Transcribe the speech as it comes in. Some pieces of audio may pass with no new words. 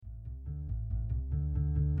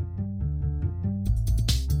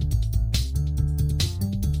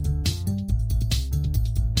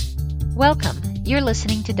Welcome. You're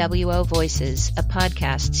listening to WO Voices, a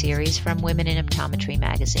podcast series from Women in Optometry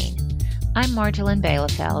magazine. I'm Marjolaine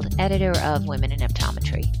Bielefeld, editor of Women in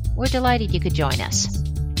Optometry. We're delighted you could join us.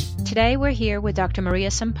 Today we're here with Dr. Maria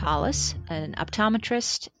Sampalis, an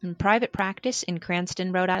optometrist in private practice in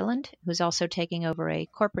Cranston, Rhode Island, who's also taking over a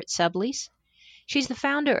corporate sublease. She's the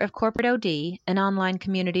founder of Corporate OD, an online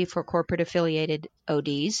community for corporate-affiliated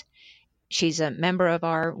ODs. She's a member of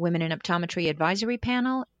our Women in Optometry advisory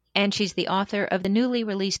panel, and she's the author of the newly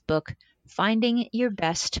released book, Finding Your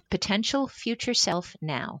Best Potential Future Self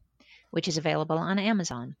Now, which is available on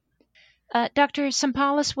Amazon. Dr.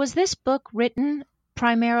 Sampalis, was this book written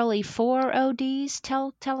primarily for ODs?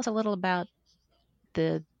 Tell us a little about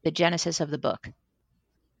the genesis of the book.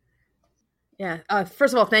 Yeah.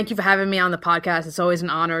 First of all, thank you for having me on the podcast. It's always an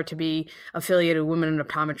honor to be affiliated with Women in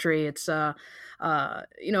Optometry. It's up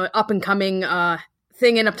and coming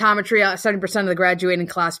thing in optometry. 70% of the graduating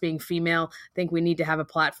class being female. I think we need to have a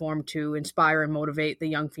platform to inspire and motivate the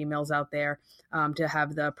young females out there to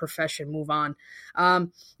have the profession move on. I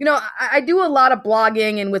do a lot of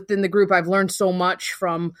blogging, and within the group, I've learned so much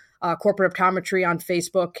from corporate optometry on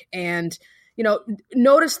Facebook, and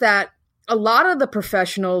notice that a lot of the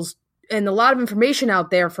professionals and a lot of information out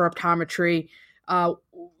there for optometry,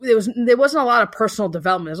 there wasn't a lot of personal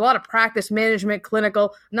development. There's a lot of practice management,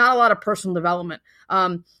 clinical, not a lot of personal development.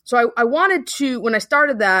 So I wanted to, when I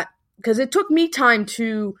started that, because it took me time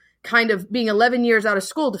to kind of being 11 years out of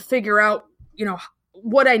school to figure out,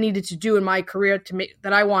 what I needed to do in my career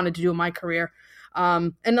that I wanted to do in my career.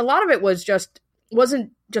 And a lot of it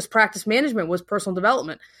wasn't just practice management, was personal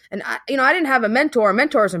development. And I didn't have a mentor. A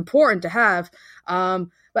mentor is important to have.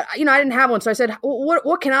 But I didn't have one. So I said,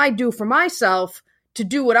 what can I do for myself to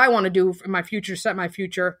do what I want to do for my future, set my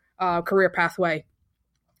future career pathway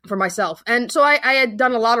for myself? And so I had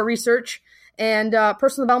done a lot of research, and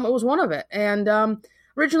personal development was one of it. And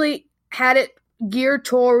originally had it geared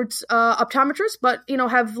towards optometrists, but,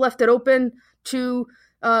 have left it open to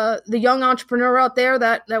the young entrepreneur out there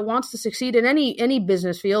that wants to succeed in any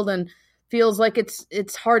business field and feels like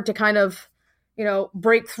it's hard to kind of,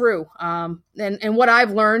 break through. And what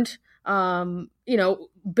I've learned,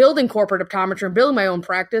 building corporate optometry and building my own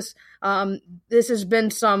practice, this has been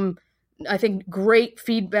some, I think, great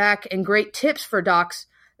feedback and great tips for docs.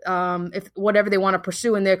 If whatever they want to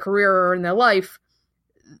pursue in their career or in their life,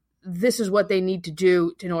 this is what they need to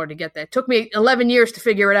do in order to get there. It took me 11 years to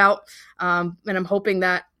figure it out. And I'm hoping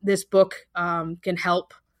that this book can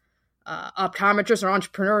help optometrists or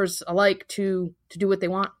entrepreneurs alike to do what they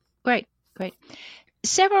want. Great.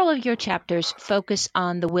 Several of your chapters focus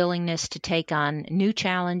on the willingness to take on new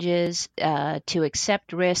challenges, to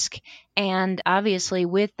accept risk, and obviously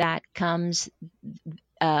with that comes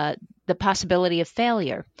the possibility of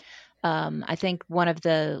failure. I think one of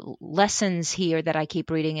the lessons here that I keep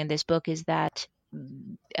reading in this book is that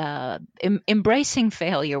embracing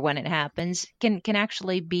failure when it happens can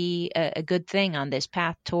actually be a good thing on this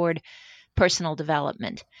path toward personal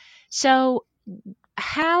development. So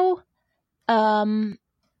how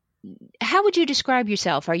would you describe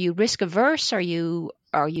yourself? Are you risk averse? Are you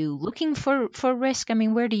looking for risk? I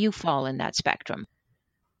mean, where do you fall in that spectrum?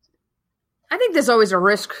 I think there's always a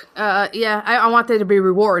risk. I want there to be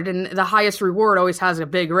reward, and the highest reward always has a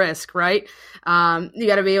big risk, right? You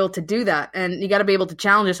got to be able to do that, and you got to be able to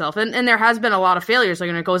challenge yourself. And there has been a lot of failures. Like,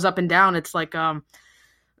 when it goes up and down, it's like a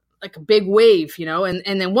big wave, and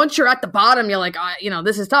then once you're at the bottom, you're like,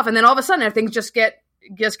 this is tough. And then all of a sudden, things just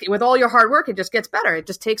with all your hard work, it just gets better. It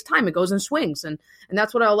just takes time. It goes in swings. And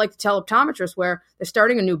that's what I like to tell optometrists where they're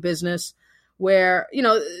starting a new business where,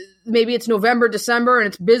 maybe it's November, December, and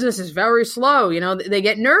its business is very slow. They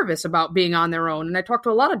get nervous about being on their own. And I talk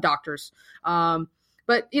to a lot of doctors,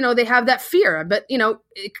 but, they have that fear, but,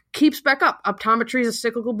 it keeps back up. Optometry is a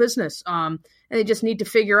cyclical business. And they just need to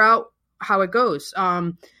figure out how it goes.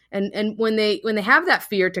 And when they have that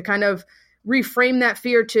fear, to kind of reframe that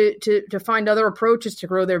fear to find other approaches to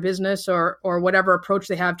grow their business or whatever approach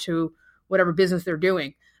they have to whatever business they're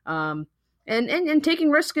doing. And taking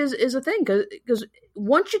risk is a thing, because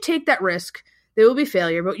once you take that risk, there will be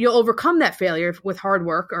failure, but you'll overcome that failure with hard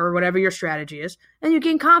work or whatever your strategy is, and you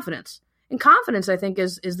gain confidence. And confidence, I think,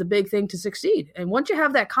 is the big thing to succeed. And once you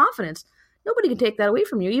have that confidence, nobody can take that away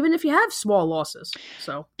from you, even if you have small losses.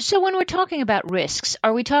 So when we're talking about risks,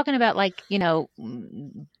 are we talking about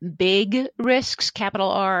big risks, capital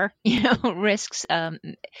R, risks,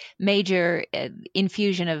 major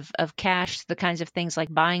infusion of cash, the kinds of things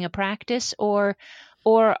like buying a practice, or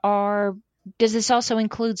does this also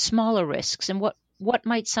include smaller risks? And what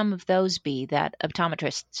might some of those be that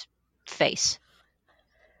optometrists face?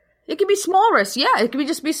 It could be small risks. Yeah, it could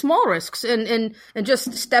just be small risks and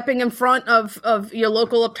just stepping in front of your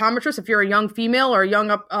local optometrist if you're a young female or a young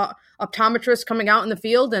optometrist coming out in the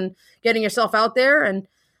field and getting yourself out there and,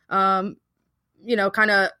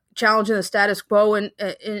 kind of challenging the status quo in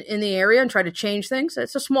the area and try to change things.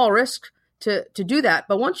 It's a small risk to do that.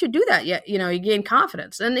 But once you do that, you gain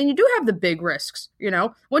confidence. And you do have the big risks,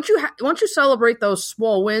 Once you celebrate those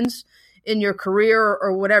small wins in your career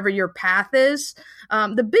or whatever your path is,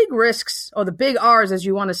 the big risks or the big R's, as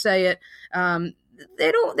you want to say it,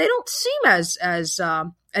 they don't seem as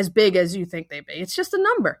big as you think they be. It's just a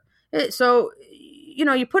number. So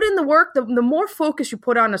you put in the work. The more focus you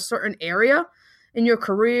put on a certain area in your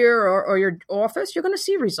career or your office, you're going to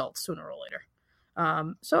see results sooner or later.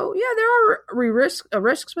 There are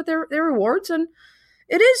risks, but they're rewards, and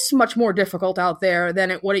it is much more difficult out there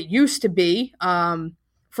than what it used to be.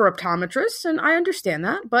 For optometrists, and I understand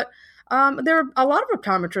that, but there are a lot of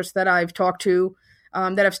optometrists that I've talked to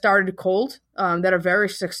that have started cold, that are very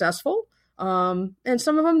successful, and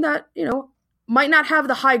some of them that might not have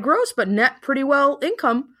the high gross, but net pretty well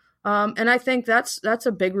income, and I think that's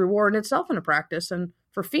a big reward in itself in a practice. And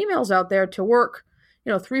for females out there to work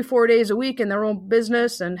 3-4 days a week in their own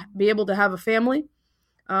business and be able to have a family,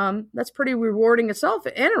 that's pretty rewarding itself,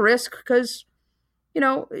 and a risk because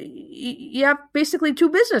you have basically two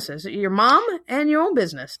businesses, your mom and your own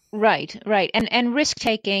business. Right. And risk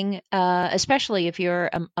taking, especially if you're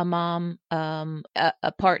a mom,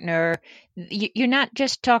 a partner, you're not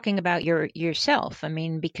just talking about yourself. I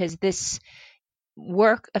mean, because this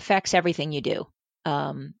work affects everything you do.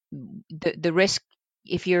 The risk,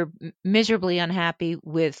 if you're miserably unhappy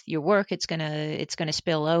with your work, it's gonna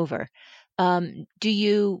spill over. Do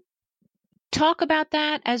you talk about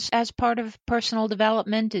that as part of personal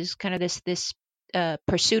development, is kind of this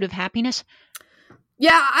pursuit of happiness?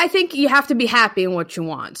 Yeah, I think you have to be happy in what you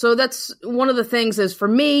want. So that's one of the things is for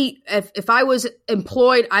me, if I was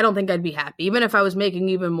employed, I don't think I'd be happy, even if I was making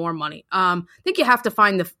even more money. I think you have to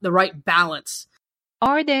find the right balance.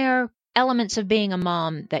 Are there elements of being a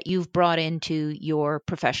mom that you've brought into your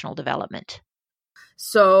professional development?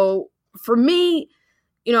 So for me,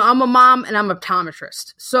 I'm a mom and I'm an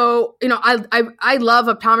optometrist. So, I love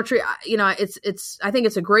optometry. I think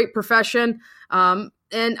it's a great profession.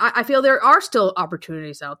 And I feel there are still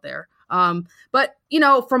opportunities out there. But,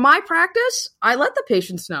 for my practice, I let the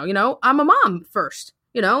patients know, I'm a mom first,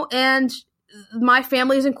 and my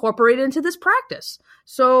family is incorporated into this practice.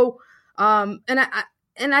 So, and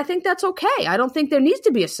I think that's okay. I don't think there needs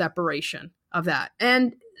to be a separation of that.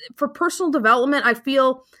 And for personal development, I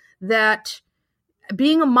feel that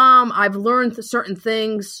being a mom, I've learned certain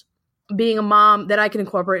things being a mom that I can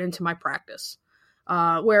incorporate into my practice,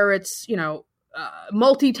 where it's,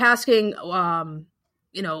 multitasking,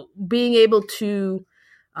 being able to,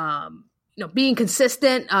 being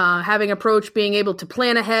consistent, having approach, being able to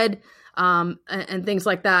plan ahead, and things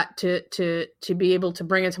like that to be able to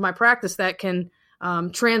bring into my practice that can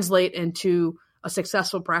translate into a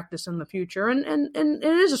successful practice in the future. And it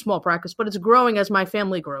is a small practice, but it's growing as my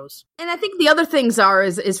family grows. And I think the other things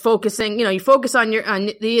is focusing, you focus on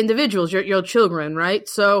the individuals, your children, right?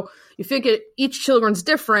 So you figure each children's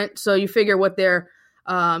different. So you figure what their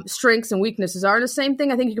strengths and weaknesses are. And the same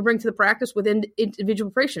thing I think you can bring to the practice with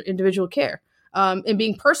individual care, and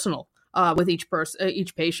being personal with each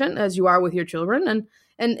patient as you are with your children,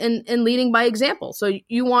 and leading by example. So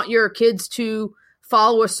you want your kids to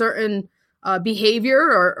follow a certain behavior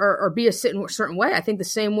or be a certain way. I think the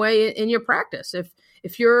same way in your practice.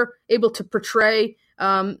 If you're able to portray,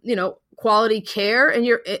 quality care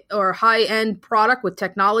or high end product with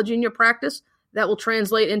technology in your practice, that will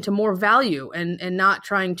translate into more value and not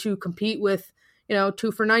trying to compete with, 2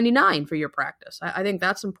 for $99 for your practice. I think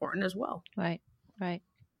that's important as well. Right.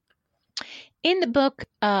 In the book,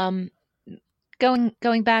 going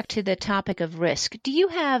back to the topic of risk, do you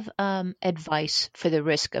have advice for the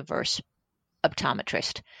risk-averse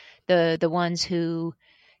optometrist, the ones who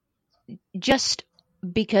just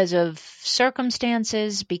because of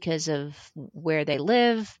circumstances, because of where they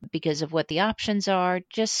live, because of what the options are,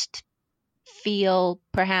 just feel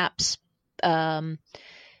perhaps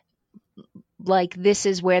like this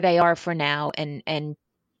is where they are for now, and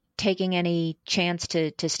taking any chance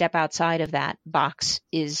to step outside of that box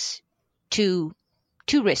is too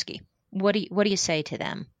risky? What do you say to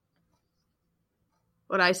them?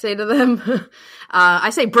 What I say to them, I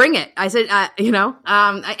say, bring it. I said,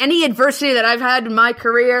 any adversity that I've had in my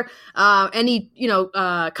career, any,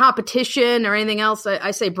 competition or anything else,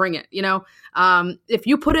 I say, bring it. If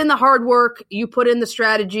you put in the hard work, you put in the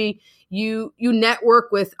strategy, you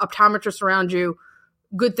network with optometrists around you,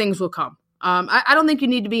 good things will come. I don't think you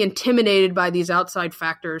need to be intimidated by these outside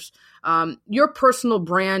factors. Your personal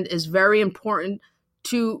brand is very important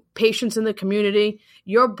to patients in the community.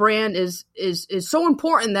 Your brand is so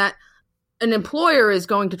important that an employer is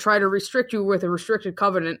going to try to restrict you with a restricted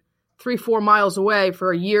covenant 3-4 miles away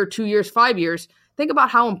for a year, 2 years, 5 years. Think about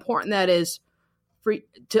how important that is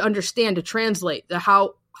to understand, to translate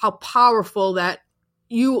how powerful that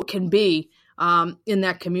you can be in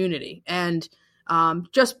that community. And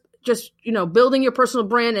just building your personal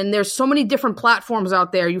brand. And there's so many different platforms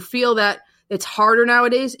out there. You feel that it's harder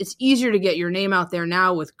nowadays. It's easier to get your name out there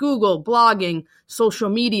now with Google, blogging, social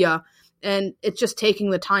media, and it's just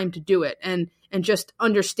taking the time to do it and just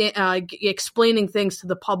understand, explaining things to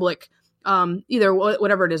the public, either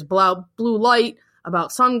whatever it is, blue light,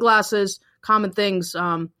 about sunglasses, common things.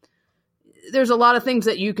 There's a lot of things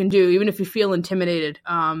that you can do, even if you feel intimidated.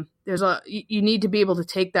 You need to be able to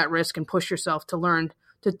take that risk and push yourself to learn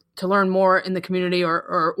more in the community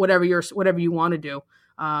or whatever you want to do.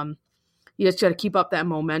 You just got to keep up that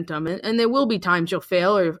momentum, and there will be times you'll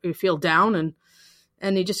fail or you feel down,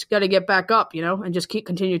 and you just got to get back up, and just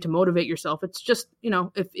continue to motivate yourself. It's just,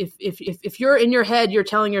 if you're in your head, you're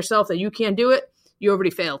telling yourself that you can't do it, you already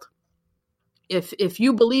failed. If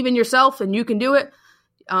you believe in yourself and you can do it,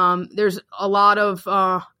 there's a lot of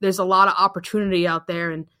opportunity out there,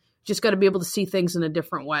 and you just got to be able to see things in a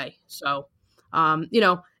different way. So, I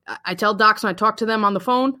tell docs when I talk to them on the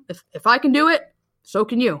phone, if I can do it, so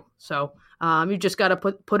can you. So, you just got to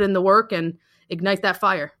put in the work and ignite that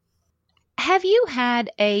fire. Have you had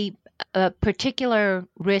a particular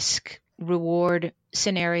risk reward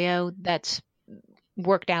scenario that's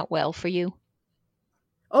worked out well for you?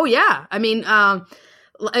 Oh yeah. I mean,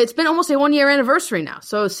 it's been almost a 1-year anniversary now.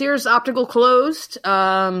 So Sears Optical closed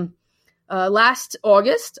last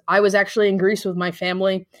August. I was actually in Greece with my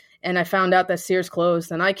family, and I found out that Sears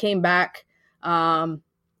closed. And I came back and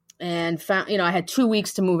found, I had 2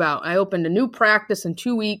 weeks to move out. I opened a new practice in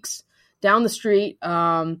 2 weeks down the street,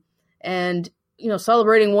 and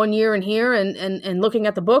celebrating 1 year in here and looking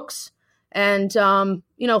at the books. And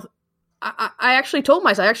I actually told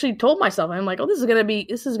myself, I'm like, oh, it's going to be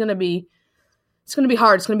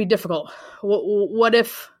hard. It's going to be difficult. What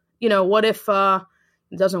if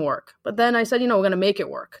it doesn't work? But then I said, we're going to make it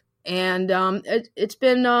work. And it's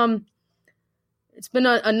been a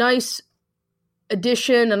nice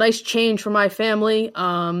addition, a nice change for my family.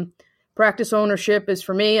 Practice ownership is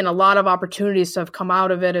for me, and a lot of opportunities have come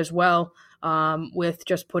out of it as well, with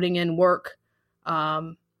just putting in work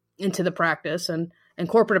into the practice. And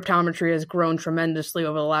corporate optometry has grown tremendously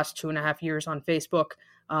over the last 2.5 years on Facebook.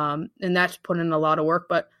 And that's put in a lot of work.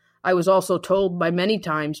 But I was also told by many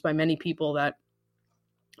people that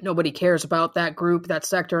nobody cares about that group, that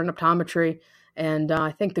sector in optometry. And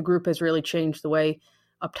I think the group has really changed the way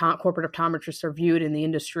corporate optometrists are viewed in the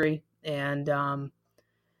industry. And,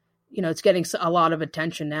 it's getting a lot of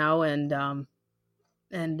attention now. And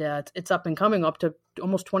it's up and coming up to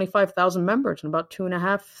almost 25,000 members in about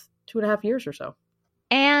 2.5 years or so.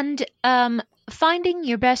 And finding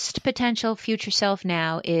your best potential future self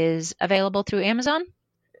now is available through Amazon?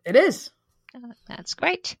 It is. That's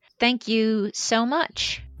great. Thank you so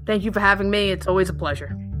much. Thank you for having me. It's always a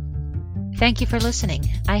pleasure. Thank you for listening.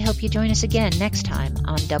 I hope you join us again next time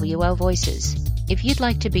on WO Voices. If you'd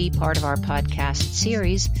like to be part of our podcast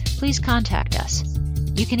series, please contact us.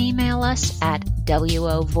 You can email us at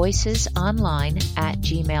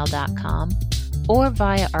wovoicesonline@gmail.com or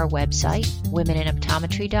via our website,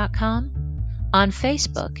 womeninoptometry.com, on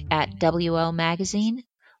Facebook at WO Magazine,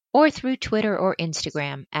 or through Twitter or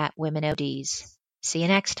Instagram at WomenODs. See you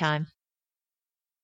next time.